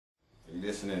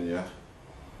Listening, yeah?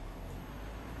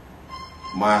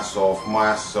 Myself,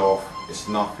 it's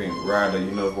nothing. Ryder, you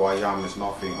know who I am, it's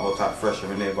nothing. All type fresh of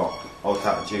a nigga, all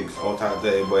type jigs, all type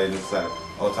dirty boy inside,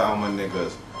 all type all my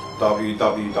niggas.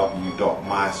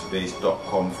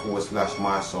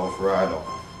 www.myspace.com/myself Ryder.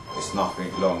 It's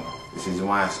nothing long. This is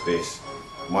my space,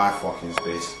 my fucking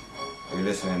space. Are you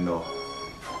listening though?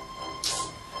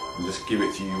 I'll just give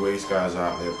it to you waste guys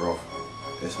out there, bro.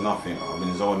 It's nothing. I've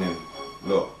been zoning.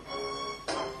 Look.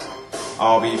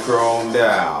 I'll be chromed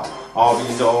out, I'll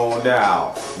be zoned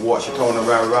out. Watch your tone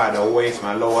around Ryder, waist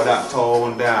man, lower that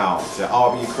tone down. Say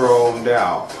I'll be chromed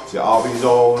out, say I'll be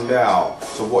zoned out.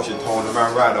 So watch your tone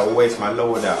around Ryder, waist man,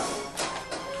 lower that.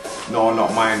 No, I'm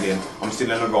not minding, I'm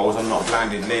still in the roles, I'm not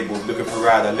blinded. Labels looking for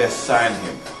Ryder, let's sign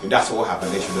him. If that's what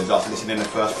happened, they should have just listened in the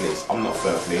first place. I'm not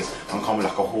third place, I'm coming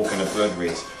like a hawk in a bird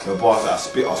race. The bars that I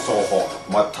spit are so hot,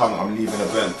 my tongue I'm leaving a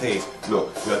burnt taste.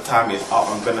 Look, your time is up,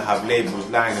 I'm gonna have labels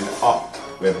lining up.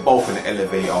 We're both in the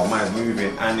elevator, mine's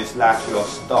moving and it's like you're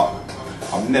stuck.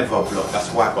 I'm never blocked,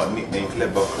 that's why I got nicknamed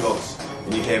Clever Clots.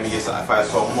 When you hear me get satisfied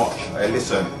so much, hey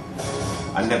listen,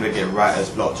 I never get writers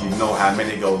blocked. You know how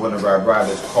many girls wanna ride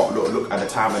Ryder's cock. Look at the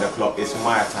time of the clock, it's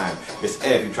my time. It's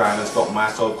every trying to stop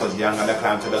myself, cause young and I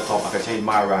climb to the top, I can change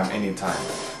my rhyme anytime.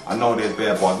 I know there's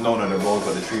bare bars known on the road,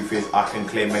 but the truth is I can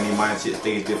claim many mine 6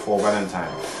 days before running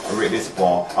time. I rate this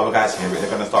bar, other guys hear it, they're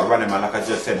gonna start running man like I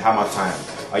just said, hammer time.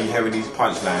 Are you hearing these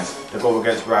punchlines? They go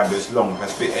against Ryder, it's long. If I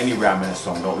spit any rhyme in a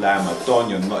song, don't lie, my don,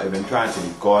 you're not even trying to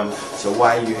be gone. So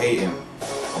why are you hating?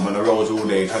 I'm on the roads all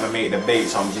day, trying to make the bait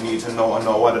sums. You need to know I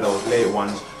know one of those late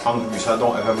ones. Hungry so I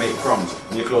don't ever make crumbs.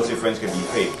 And your closest friends can be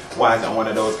fake. Why isn't one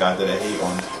of those guys that I hate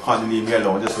on? Can't leave me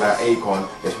alone, just like Akon.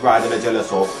 It's Ryder they're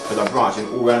jealous of, cause I'm branching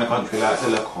all around the country like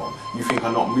telecom. You think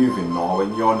I'm not moving now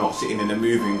when you're not sitting in a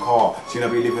moving car. Soon I'll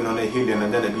be living on a hill and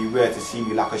then it'd be rare to see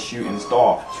me like a shooting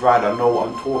star. It's Ryder, I know what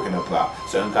I'm talking about.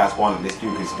 Certain guys want this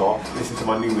stupid start. Listen to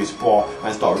my newest bar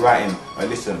and start writing. And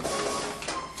listen.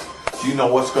 Do you know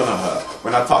what's gonna hurt?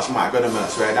 When I touch my gonna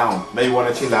swear down. Now you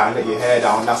wanna chill out and let your hair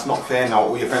down. That's not fair now,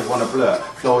 all your friends wanna blur.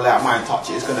 Flow like mine, touch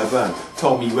it, it's gonna burn.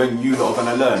 Tell me when you lot are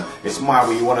gonna learn. It's my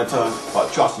way you wanna turn,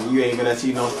 but trust me, you ain't gonna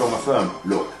see no stronger firm.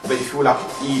 Look, I bet you feel like an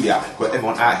idiot. Got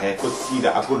everyone out here could see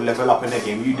that I could level up in the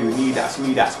game. You do need that, it's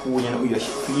me that's cool, you know, all your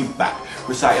shit feedback.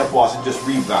 Recite your bars and just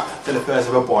read that. Tell the first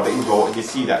of a bar that you wrote and you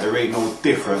see that there ain't no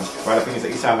difference. Right, the thing is that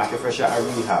you sound like you're fresh out of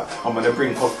rehab. I'm on the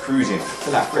brink of cruising.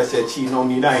 Till that fresh said, cheat no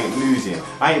need, I ain't losing.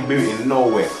 I ain't booting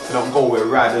nowhere, so don't go where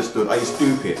Ryder stood. Are you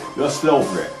stupid? You're slow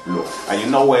for it. Look, and you're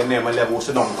nowhere near my level,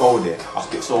 so don't go there. I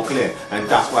spit so clear, and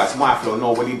that's why it's my flow.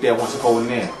 Nobody there wants to go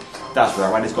near. That's right,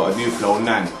 Ryder's got a new flow,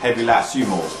 nan, heavy like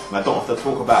sumos. And I don't have to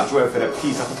talk about joy for the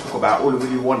peace, I can talk about all I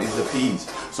really want is the peace.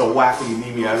 So why can you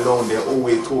leave me alone? They're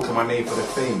always talking my name for the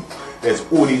fame. There's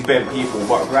all these bent people,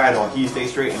 but Ryder, he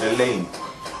stays straight in the lane.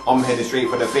 I'm heading straight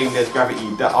for the fame, there's gravity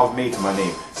that I've made to my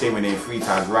name. Say my name 3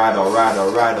 times, Ryder,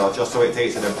 just so it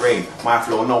takes to the brain. My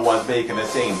flow, no one's making the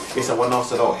same. It's someone else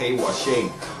that don't hate, what a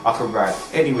shame. I can ride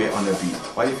anywhere on the beat.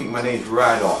 Why do you think my name's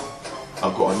Ryder?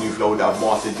 I've got a new flow that I've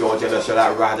mastered. You're jealous, you're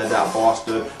like Ryder, that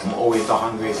bastard. I'm always the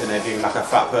hungriest in the game, like a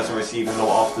fat person receiving no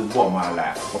afters. What am I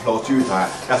like? My flow's too tight,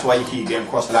 that's why you keep getting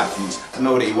crossed like these. I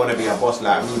know that you wanna be a boss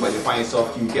like me, but you find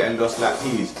yourself keep getting lost like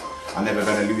peas. I'm never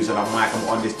gonna lose on a mic, I'm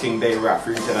on this thing day right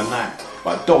through to the night.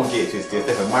 But don't get twisted,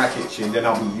 if in my kitchen, then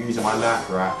I'll be using my knife,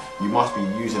 right? You must be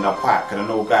using a pipe, cause I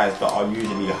know guys that are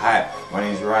usually hype. My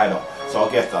name's Ryder, so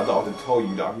I guess that I don't have to tell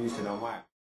you that I'm using a mic.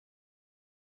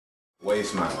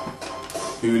 Waste man,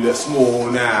 who looks small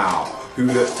now? Who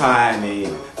looks tiny?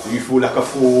 You feel like a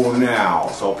fool now,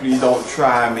 so please don't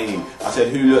try me. I said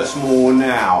who looks small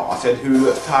now? I said who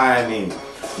looks tiny?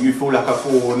 You feel like a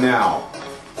fool now.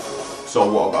 So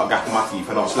what, I've got a gap in my teeth,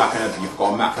 I don't slack in the beef,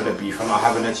 got a map for the beef, I'm not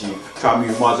having a cheat. Try to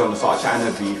move my zone and start chatting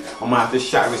the beef. I might have to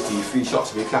shatter his teeth, 3 shots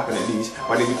to be clapping at least.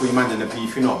 Why did you call your man in the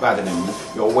beef? You're not better than me.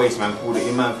 You're a waste man, called it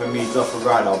your man for me, just for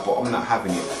Ryder, but I'm not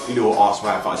having it. You little arse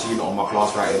right, can't see you not on my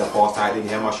class right here, the fast type. Did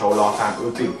you hear my show last time? It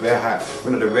was big bare hat,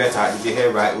 we're not the rare type, did you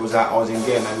hear right? It was like I was in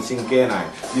gear 9, it's in gear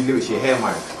 9. These lyrics you hear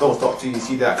man, don't stop till you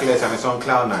see that clear time, it's on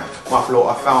cloud 9. My flow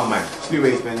I found man, slew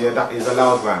waste man, yeah that is a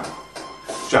loud rhyme.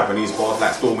 Strapping these bars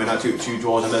like storming, I took 2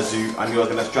 draws in a zoo. I knew I was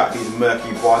gonna strap these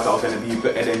murky bars that are gonna be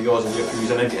better than yours and your crews,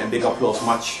 and I'm getting big applause for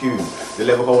my tune. The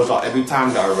level goes up every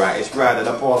time that I write. It's Ryder,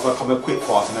 the bars are coming quick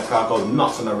fast and the crowd goes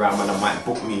nuts on the ram and I might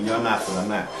book me and you're nice for the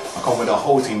night. I come with the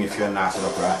whole team if you're nice for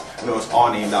the price. You know it's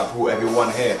Arnie that brought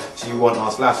everyone here. So you want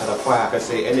our slash to the fire. I can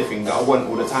say anything that I want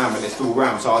all the time and it still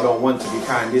rhymes. So I don't want to be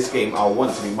kind. This game I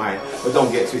want to be mine. But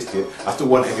don't get twisted. I still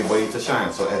want everybody to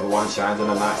shine. So everyone shines on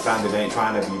the nightstand. It ain't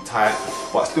trying to be tight.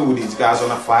 But But still these guys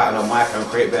wanna fight on the mic and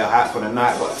create better hype for the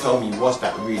night. But tell me, what's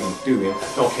that really doing?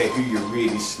 Don't care who you're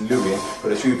really slewing. But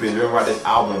the truth is, when this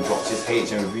album drops, it's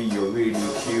HMV you're really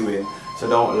queuing. So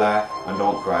don't lie and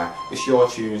don't cry. It's your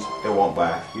tunes, they won't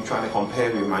buy. You trying to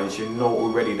compare with man, you should know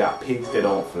already that pigs, they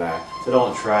don't fly. So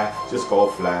don't try, just go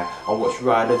fly. I watch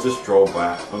Ryder just drove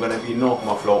by. I'm gonna be known for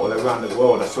my flow all around the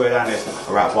world. I swear that this.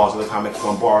 I rap bars all the time, I keep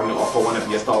on borrowing it off. I wanna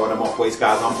be a star with them off. Waste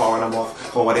guys, I'm borrowing them off.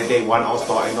 From what they day one, I was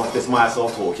starting off this my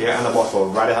self-talk, yeah, and the boss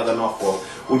of Ryder had enough of.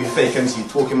 All these fake MC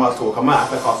talking my talk, I might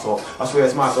have to cuss off. I swear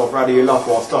it's myself, Ryder you love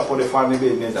for. Stop all the funny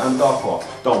business and duck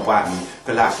off. Don't bite me.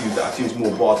 The last few that I choose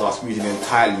more bars are squeezing in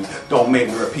tightly. Don't make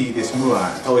me repeat this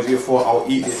man. Told you before I'll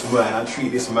eat this man and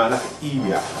treat this man like an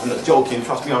idiot. I'm not joking,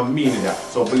 trust me, I'm meaning that.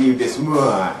 So believe this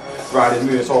man. Ryder's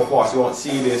moving so fast you won't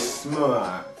see this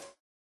man.